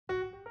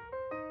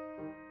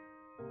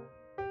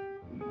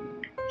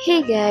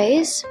Hey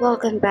guys,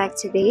 welcome back.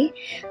 Today.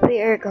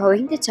 We are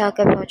going to talk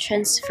about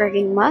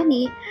transferring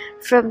money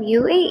from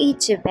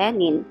UAE to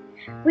Benin.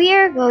 We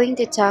are going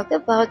to talk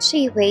about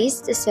 3 ways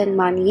to send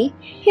money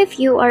if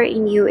you are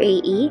in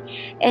UAE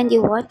and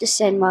you want to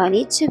send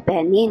money to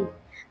Benin.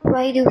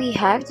 Why do we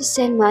have to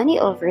send money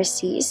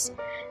overseas?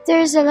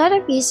 There's a lot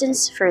of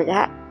reasons for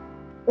that.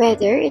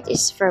 Whether it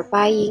is for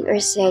buying or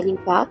selling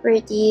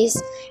properties,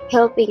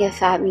 helping a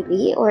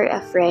family or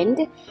a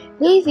friend,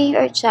 living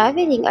or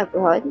traveling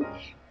abroad,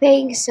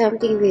 paying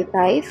something we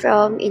buy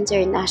from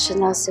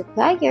international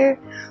supplier,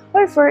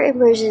 or for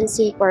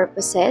emergency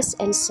purposes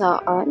and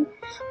so on,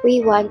 we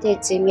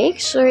wanted to make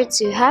sure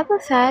to have a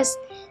fast,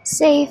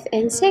 safe,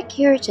 and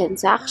secure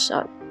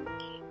transaction.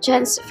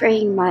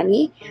 Transferring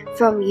money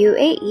from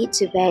UAE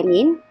to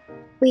Benin,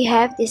 we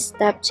have these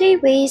top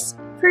 3 ways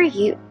for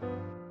you.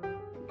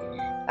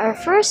 Our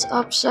first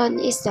option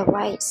is the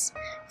WISE.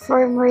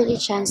 Formerly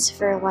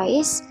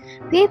TransferWise,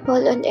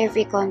 people on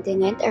every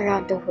continent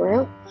around the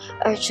world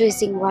are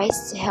choosing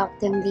WISE to help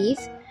them live,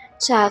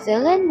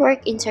 travel, and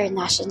work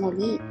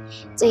internationally.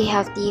 They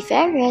have the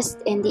fairest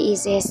and the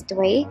easiest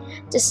way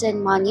to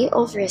send money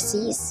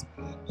overseas.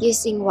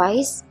 Using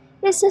WISE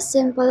is as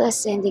simple as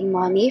sending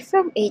money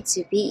from A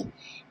to B,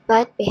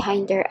 but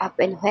behind their app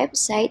and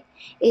website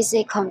is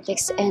a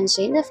complex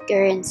engine of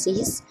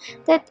currencies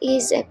that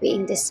is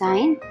being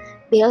designed,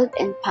 built,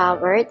 and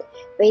powered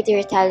by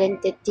their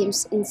talented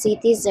teams in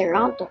cities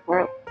around the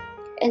world.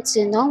 And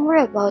to know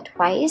more about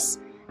WISE,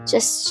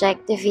 just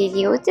check the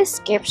video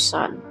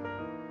description.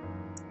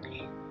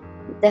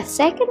 The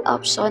second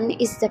option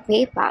is the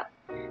PayPal.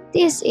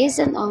 This is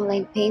an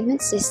online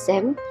payment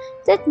system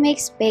that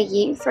makes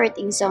paying for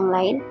things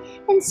online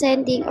and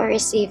sending or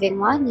receiving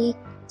money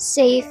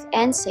safe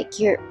and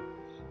secure.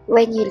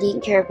 When you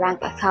link your bank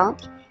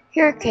account,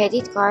 your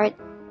credit card,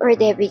 or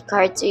debit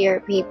card to your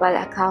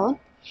PayPal account,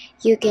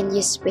 you can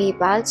use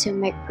PayPal to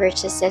make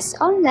purchases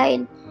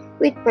online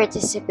with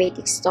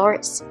participating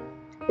stores.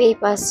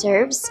 PayPal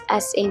serves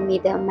as a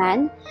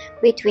middleman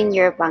between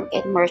your bank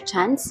and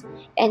merchants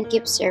and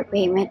keeps your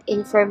payment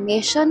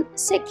information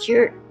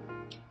secure.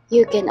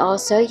 You can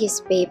also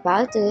use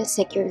PayPal to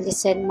securely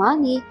send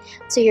money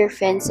to your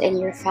friends and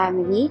your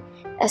family,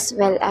 as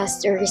well as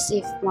to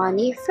receive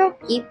money from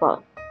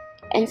people.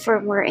 And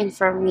for more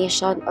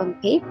information on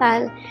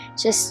PayPal,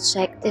 just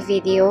check the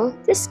video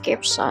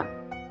description.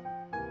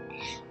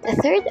 The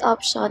third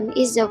option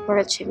is the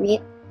World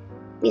Remit.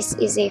 This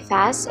is a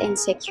fast and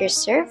secure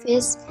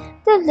service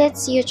that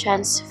lets you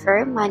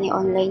transfer money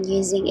online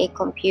using a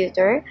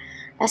computer,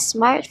 a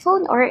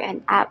smartphone, or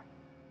an app.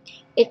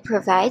 It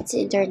provides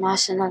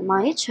international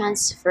money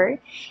transfer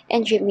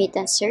and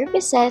remittance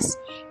services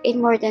in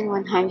more than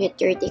 130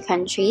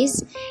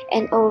 countries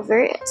and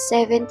over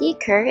 70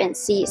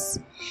 currencies.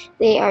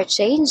 They are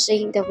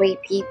changing the way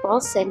people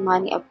send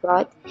money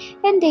abroad,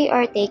 and they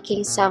are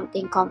taking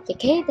something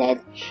complicated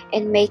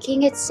and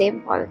making it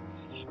simple.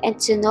 And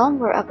to know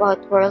more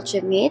about World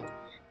Remit,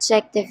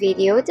 check the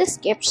video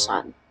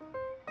description.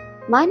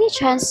 Money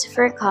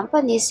transfer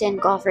companies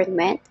and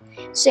government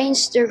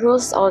change the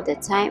rules all the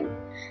time.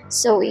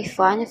 So if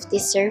one of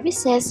these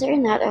services are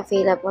not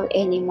available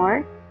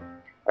anymore,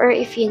 or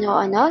if you know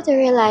another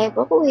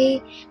reliable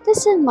way to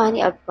send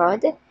money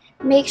abroad,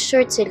 make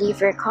sure to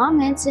leave your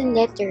comments and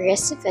let the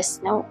rest of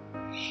us know.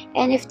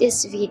 And if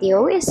this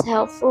video is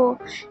helpful,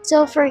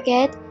 don't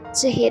forget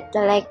to hit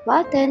the like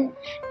button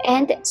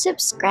and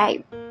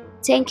subscribe.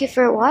 Thank you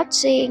for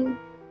watching.